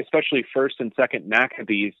 I think especially 1st and 2nd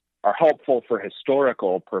Maccabees are helpful for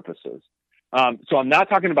historical purposes. So I'm not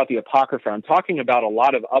talking about the Apocrypha. I'm talking about a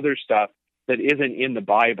lot of other stuff that isn't in the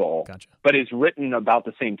Bible, Gotcha. but is written about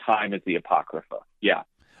the same time as the Apocrypha. Yeah.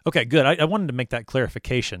 Okay, good. I wanted to make that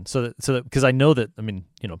clarification, so that because I know that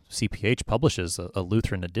CPH publishes a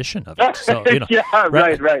Lutheran edition of it. So yeah,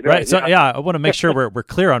 right. So I want to make sure we're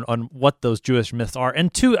clear on what those Jewish myths are.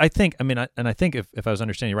 And two, I think if I was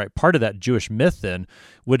understanding you right, part of that Jewish myth then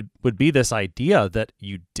would be this idea that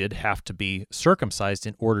you did have to be circumcised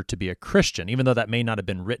in order to be a Christian, even though that may not have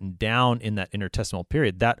been written down in that intertestamental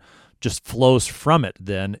period. That just flows from it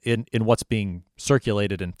then in what's being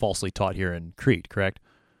circulated and falsely taught here in Crete, correct?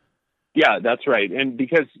 Yeah, that's right. And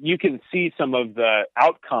because you can see some of the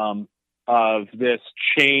outcome of this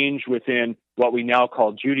change within what we now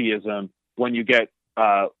call Judaism when you get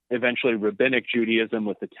eventually rabbinic Judaism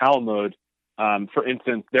with the Talmud. For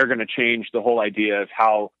instance, they're going to change the whole idea of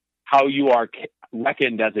how you are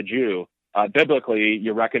reckoned as a Jew. Biblically,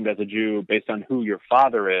 you're reckoned as a Jew based on who your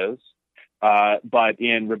father is. But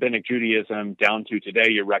in rabbinic Judaism, down to today,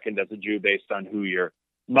 you're reckoned as a Jew based on who your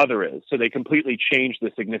mother is. So they completely changed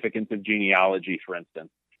the significance of genealogy, for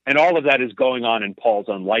instance. And all of that is going on in Paul's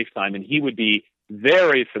own lifetime. And he would be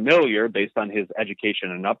very familiar, based on his education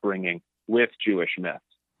and upbringing, with Jewish myths.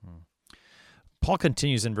 Paul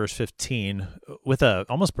continues in verse 15 with a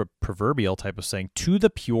almost proverbial type of saying, "To the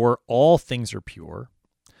pure, all things are pure,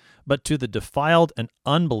 but to the defiled and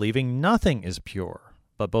unbelieving, nothing is pure,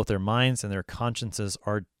 but both their minds and their consciences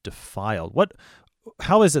are defiled."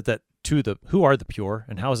 How is it that who are the pure,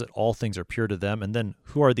 and how is it all things are pure to them, and then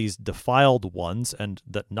who are these defiled ones, and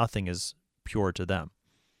that nothing is pure to them?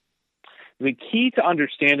 The key to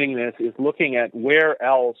understanding this is looking at where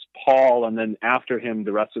else Paul, and then after him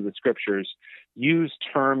the rest of the scriptures, use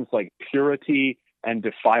terms like purity and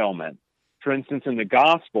defilement. For instance, in the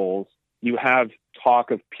Gospels, you have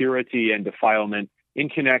talk of purity and defilement in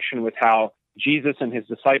connection with how Jesus and his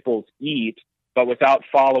disciples eat, but without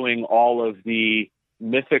following all of the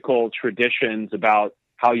mythical traditions about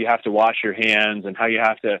how you have to wash your hands and how you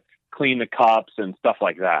have to clean the cups and stuff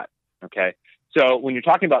like that. Okay. So when you're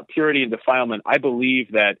talking about purity and defilement, I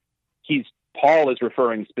believe that Paul is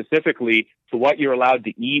referring specifically to what you're allowed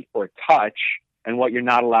to eat or touch and what you're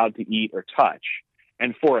not allowed to eat or touch.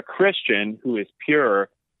 And for a Christian who is pure,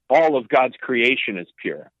 all of God's creation is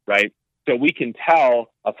pure, right? So we can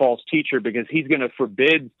tell a false teacher because he's going to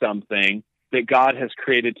forbid something that God has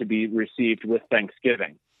created to be received with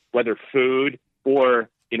thanksgiving, whether food or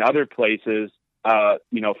in other places,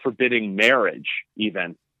 forbidding marriage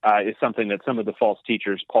even is something that some of the false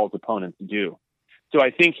teachers, Paul's opponents, do. So I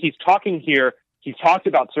think he's talking here, he's talked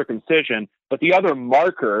about circumcision, but the other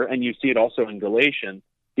marker, and you see it also in Galatians,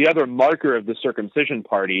 the other marker of the circumcision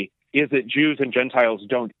party is that Jews and Gentiles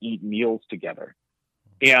don't eat meals together.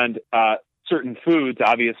 And certain foods,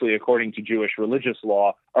 obviously, according to Jewish religious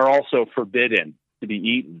law, are also forbidden to be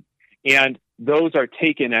eaten. And those are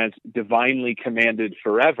taken as divinely commanded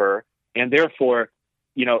forever. And therefore,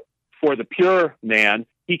 for the pure man,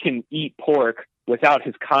 he can eat pork without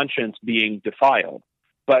his conscience being defiled.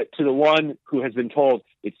 But to the one who has been told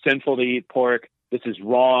it's sinful to eat pork, this is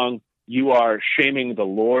wrong, you are shaming the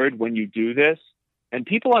Lord when you do this. And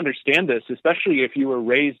people understand this, especially if you were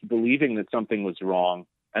raised believing that something was wrong,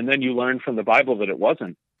 and then you learn from the Bible that it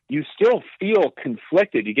wasn't. You still feel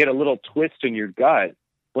conflicted. You get a little twist in your gut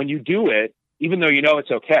when you do it, even though you know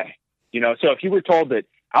it's okay. So if you were told that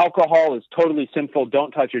alcohol is totally sinful,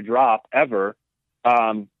 don't touch a drop ever,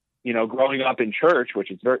 growing up in church, which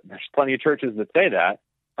is there's plenty of churches that say that,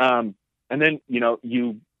 and then,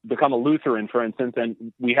 you become a Lutheran, for instance,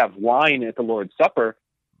 and we have wine at the Lord's Supper,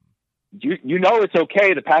 you know it's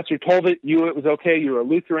okay. The pastor told you it was okay. You're a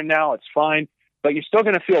Lutheran now. It's fine. But you're still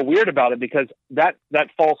going to feel weird about it because that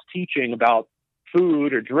false teaching about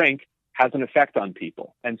food or drink has an effect on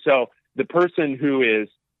people. And so the person who is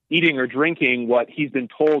eating or drinking what he's been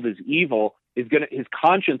told is evil his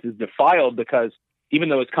conscience is defiled because even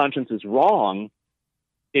though his conscience is wrong,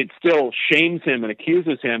 it still shames him and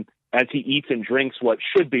accuses him as he eats and drinks what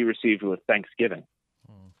should be received with thanksgiving.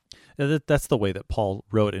 That's the way that Paul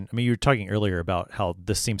wrote. And you were talking earlier about how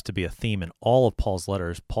this seems to be a theme in all of Paul's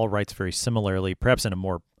letters. Paul writes very similarly, perhaps in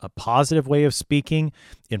a positive way of speaking.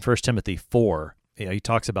 In 1 Timothy 4, he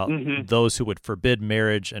talks about those who would forbid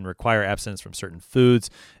marriage and require abstinence from certain foods.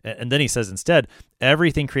 And then he says instead,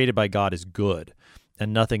 everything created by God is good,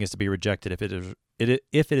 and nothing is to be rejected if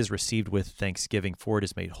it is received with thanksgiving, for it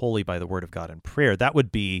is made holy by the word of God and prayer. That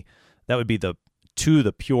would be to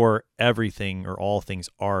the pure, everything or all things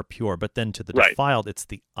are pure, but then to the defiled, it's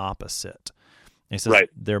the opposite. And he says,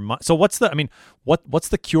 so what's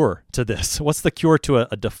the cure to this? What's the cure to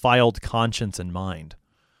a defiled conscience and mind?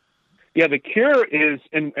 Yeah, the cure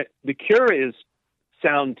is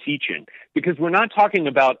sound teaching, because we're not talking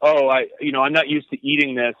about, I'm not used to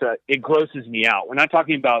eating this. It grosses me out. We're not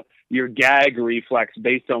talking about your gag reflex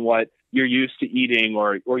based on what you're used to eating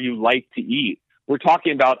or you like to eat. We're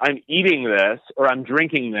talking about I'm eating this or I'm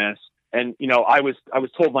drinking this, and I was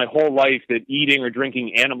told my whole life that eating or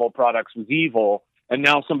drinking animal products was evil, and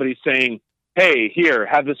now somebody's saying, "Hey, here,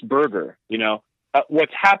 have this burger."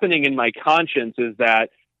 What's happening in my conscience is that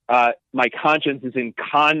my conscience is in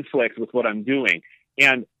conflict with what I'm doing,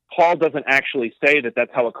 and Paul doesn't actually say that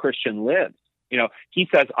that's how a Christian lives. He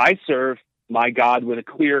says, "I serve my God with a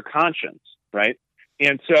clear conscience," right?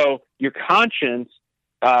 And so your conscience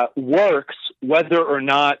works whether or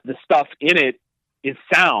not the stuff in it is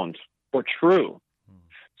sound or true.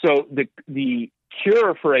 So the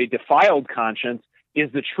cure for a defiled conscience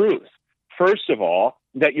is the truth. First of all,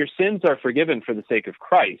 that your sins are forgiven for the sake of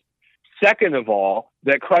Christ. Second of all,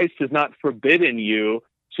 that Christ has not forbidden you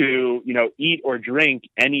to, eat or drink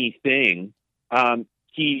anything.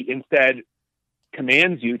 He instead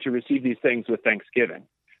commands you to receive these things with thanksgiving.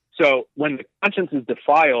 So when the conscience is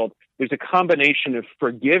defiled, there's a combination of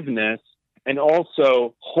forgiveness and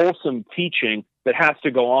also wholesome teaching that has to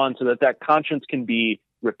go on so that conscience can be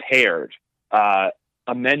repaired,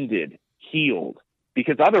 amended, healed.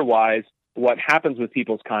 Because otherwise, what happens with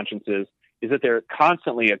people's consciences is that they're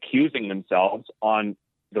constantly accusing themselves on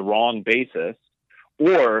the wrong basis,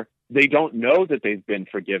 or they don't know that they've been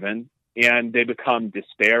forgiven, and they become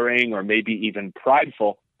despairing or maybe even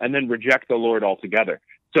prideful, and then reject the Lord altogether.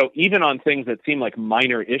 So even on things that seem like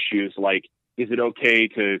minor issues, like, is it okay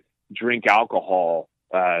to drink alcohol,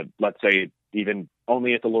 let's say even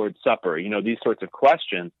only at the Lord's Supper, these sorts of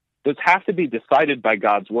questions, those have to be decided by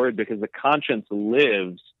God's word, because the conscience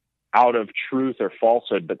lives out of truth or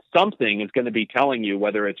falsehood, but something is going to be telling you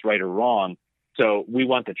whether it's right or wrong. So we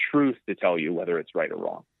want the truth to tell you whether it's right or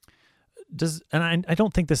wrong. And I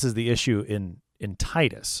don't think this is the issue in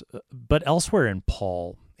Titus, but elsewhere in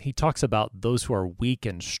Paul, he talks about those who are weak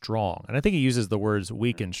and strong. And I think he uses the words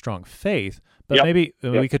weak and strong faith, but maybe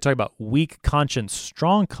we could talk about weak conscience,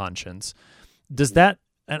 strong conscience. Does that,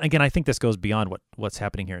 and again, I think this goes beyond what's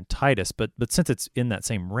happening here in Titus, but since it's in that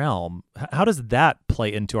same realm, how does that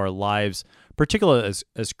play into our lives, particularly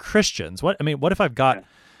as Christians? What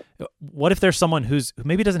if there's someone who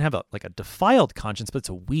maybe doesn't have a defiled conscience, but it's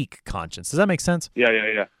a weak conscience? Does that make sense? Yeah,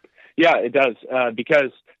 it does.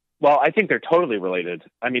 Because, well, I think they're totally related.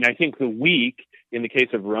 I mean, I think the weak, in the case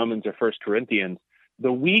of Romans or 1 Corinthians,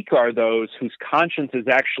 the weak are those whose conscience is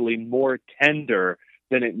actually more tender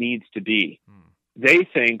than it needs to be. They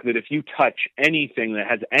think that if you touch anything that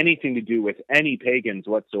has anything to do with any pagans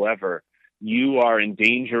whatsoever, you are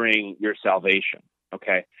endangering your salvation.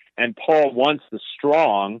 Okay? And Paul wants the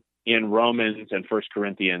strong in Romans and 1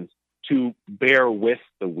 Corinthians to bear with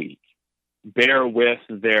the weak, bear with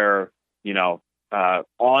their,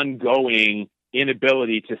 ongoing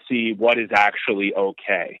inability to see what is actually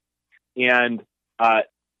okay. And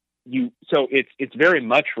so it's very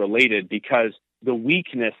much related, because the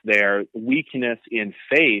weakness in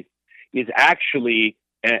faith, is actually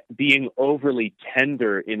being overly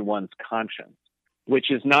tender in one's conscience,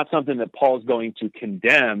 which is not something that Paul's going to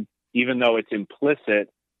condemn, even though it's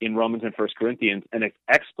implicit in Romans and 1 Corinthians, and it's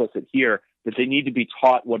explicit here that they need to be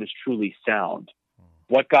taught what is truly sound,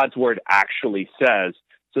 what God's word actually says,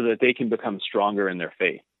 so that they can become stronger in their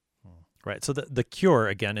faith. Right. So the cure,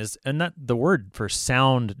 again, is, and that the word for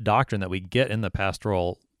sound doctrine that we get in the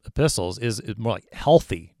pastoral epistles is more like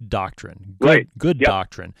healthy doctrine, good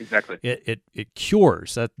doctrine. Exactly. It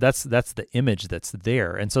cures. That's the image that's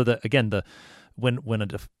there. And so when a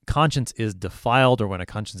conscience is defiled, or when a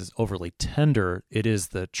conscience is overly tender, it is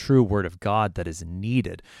the true word of God that is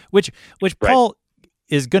needed, which Paul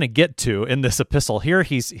is going to get to in this epistle. Here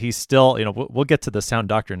he's still, we'll get to the sound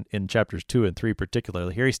doctrine in chapters 2 and 3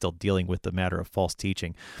 particularly. Here he's still dealing with the matter of false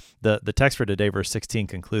teaching. The text for today, verse 16,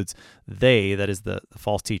 concludes, they, that is the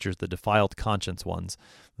false teachers, the defiled conscience ones,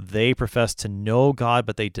 they profess to know God,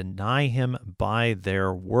 but they deny him by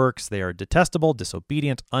their works. They are detestable,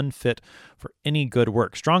 disobedient, unfit for any good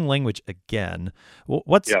work. Strong language again.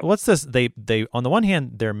 What's this? They on the one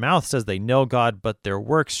hand, their mouth says they know God, but their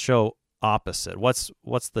works show opposite. What's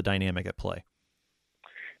the dynamic at play?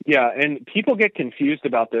 Yeah, and people get confused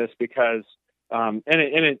about this because,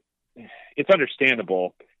 it's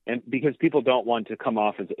understandable, and because people don't want to come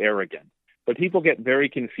off as arrogant. But people get very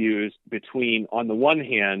confused between, on the one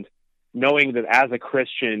hand, knowing that as a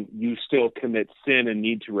Christian you still commit sin and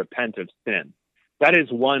need to repent of sin. That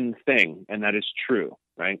is one thing, and that is true,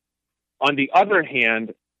 right? On the other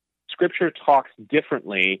hand, Scripture talks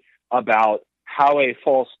differently about how a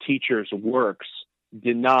false teacher's works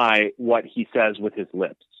deny what he says with his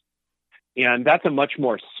lips. And that's a much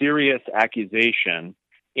more serious accusation.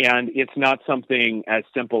 And it's not something as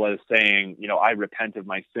simple as saying, I repent of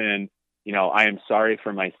my sin, I am sorry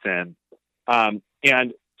for my sin.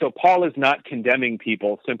 And so Paul is not condemning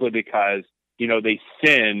people simply because, they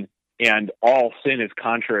sin and all sin is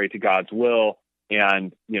contrary to God's will.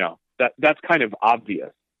 And, that's kind of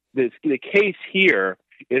obvious. The case here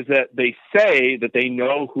is that they say that they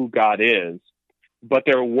know who God is, but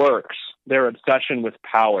their works, their obsession with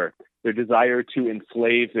power, their desire to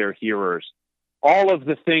enslave their hearers, all of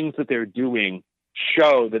the things that they're doing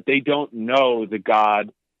show that they don't know the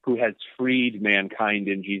God who has freed mankind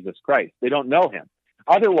in Jesus Christ. They don't know him.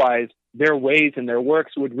 Otherwise, their ways and their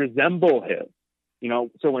works would resemble his.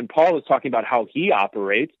 So when Paul is talking about how he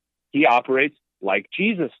operates like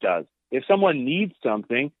Jesus does. If someone needs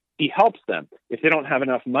something, he helps them. If they don't have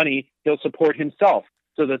enough money, he'll support himself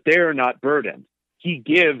so that they're not burdened. He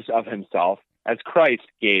gives of himself as Christ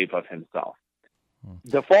gave of himself.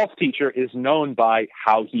 The false teacher is known by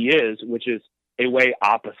how he is, which is a way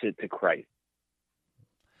opposite to Christ.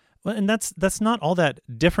 Well, and that's not all that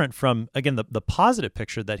different from, again, the positive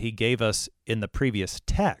picture that he gave us in the previous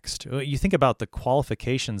text. You think about the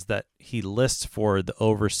qualifications that he lists for the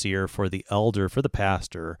overseer, for the elder, for the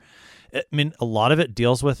pastor. I mean, a lot of it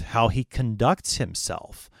deals with how he conducts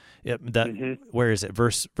himself. Where is it?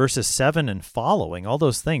 Verses 7 and following, all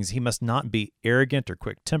those things. He must not be arrogant or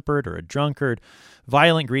quick-tempered or a drunkard,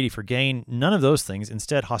 violent, greedy for gain, none of those things.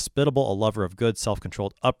 Instead, hospitable, a lover of good,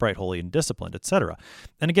 self-controlled, upright, holy, and disciplined, etc.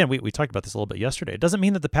 And again, we talked about this a little bit yesterday. It doesn't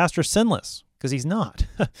mean that the pastor is sinless. because he's not.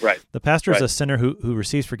 Right. The pastor is Right. a sinner who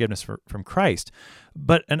receives forgiveness from Christ.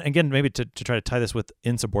 But, and again, maybe to try to tie this with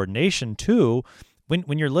insubordination too,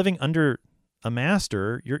 when you're living under a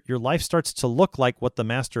master, your life starts to look like what the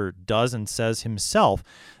master does and says himself.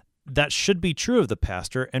 That should be true of the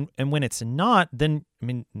pastor, and when it's not, then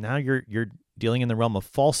now you're dealing in the realm of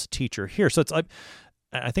false teacher here. So it's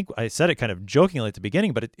I think I said it kind of jokingly at the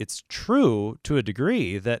beginning, but it's true to a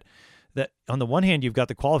degree that on the one hand you've got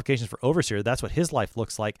the qualifications for overseer. That's what his life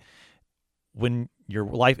looks like. When your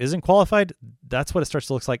life isn't qualified, that's what it starts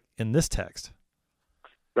to look like in this text.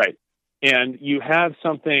 Right, and you have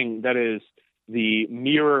something that is the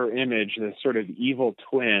mirror image, the sort of evil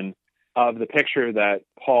twin of the picture that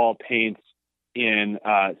Paul paints in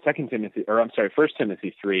 1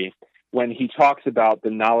 Timothy 3, when he talks about the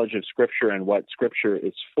knowledge of Scripture and what Scripture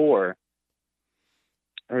is for.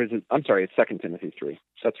 Or is it? I'm sorry, it's 2 Timothy 3.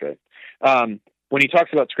 That's right. When he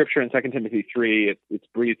talks about Scripture in 2 Timothy 3, it's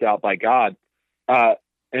breathed out by God.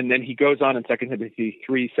 And then he goes on in 2 Timothy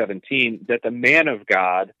 3:17 that the man of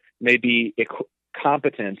God may be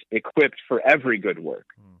competent, equipped for every good work.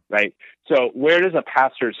 Right? So where does a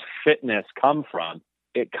pastor's fitness come from?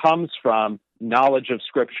 It comes from knowledge of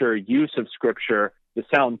Scripture, use of Scripture, the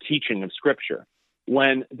sound teaching of Scripture.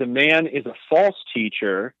 When the man is a false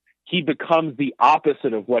teacher, he becomes the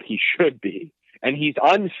opposite of what he should be, and he's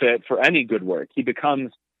unfit for any good work. He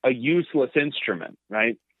becomes a useless instrument,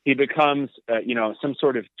 right? He becomes, some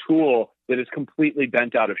sort of tool that is completely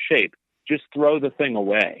bent out of shape. Just throw the thing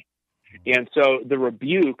away. And so the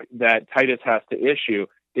rebuke that Titus has to issue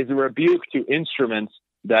is a rebuke to instruments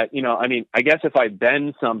that, I guess if I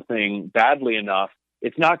bend something badly enough,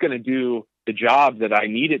 it's not going to do the job that I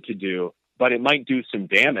need it to do, but it might do some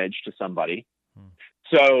damage to somebody.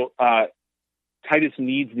 So Titus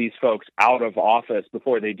needs these folks out of office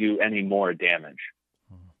before they do any more damage.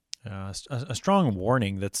 A strong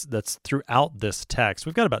warning that's throughout this text.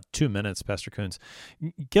 We've got about 2 minutes, Pastor Coons.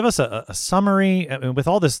 Give us a summary with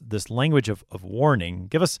all this language of warning.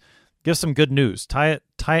 Give some good news. Tie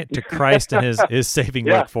it to Christ and his saving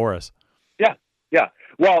work for us. Yeah.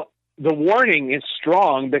 Well, the warning is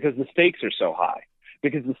strong because the stakes are so high.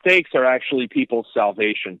 Because the stakes are actually people's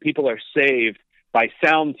salvation. People are saved by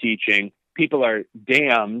sound teaching. People are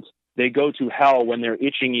damned. They go to hell when their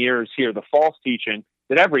itching ears hear the false teaching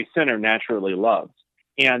that every sinner naturally loves.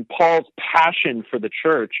 And Paul's passion for the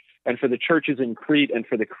church and for the churches in Crete and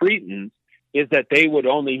for the Cretans is that they would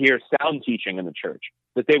only hear sound teaching in the church,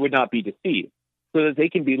 that they would not be deceived, so that they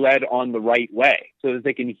can be led on the right way, so that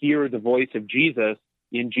they can hear the voice of Jesus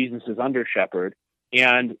in Jesus' under-shepherd.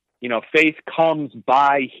 And, faith comes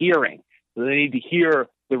by hearing. So they need to hear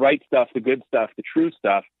the right stuff, the good stuff, the true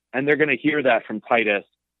stuff, and they're going to hear that from Titus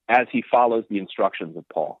as he follows the instructions of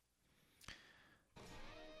Paul.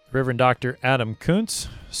 Reverend Dr. Adam Koontz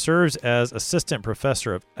serves as Assistant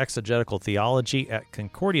Professor of Exegetical Theology at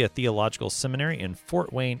Concordia Theological Seminary in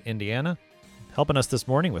Fort Wayne, Indiana, helping us this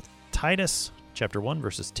morning with Titus chapter 1,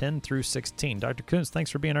 verses 10 through 16. Dr. Koontz,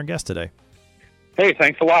 thanks for being our guest today. Hey,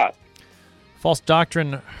 thanks a lot. False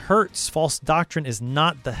doctrine hurts. False doctrine is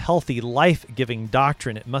not the healthy, life-giving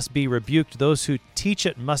doctrine. It must be rebuked. Those who teach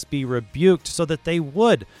it must be rebuked so that they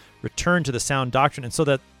would return to the sound doctrine and so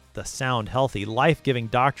that the sound, healthy, life-giving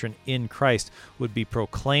doctrine in Christ would be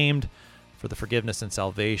proclaimed for the forgiveness and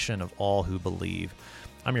salvation of all who believe.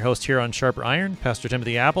 I'm your host here on Sharper Iron, Pastor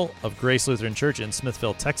Timothy Apple of Grace Lutheran Church in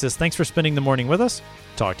Smithville, Texas. Thanks for spending the morning with us.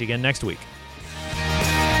 Talk to you again next week.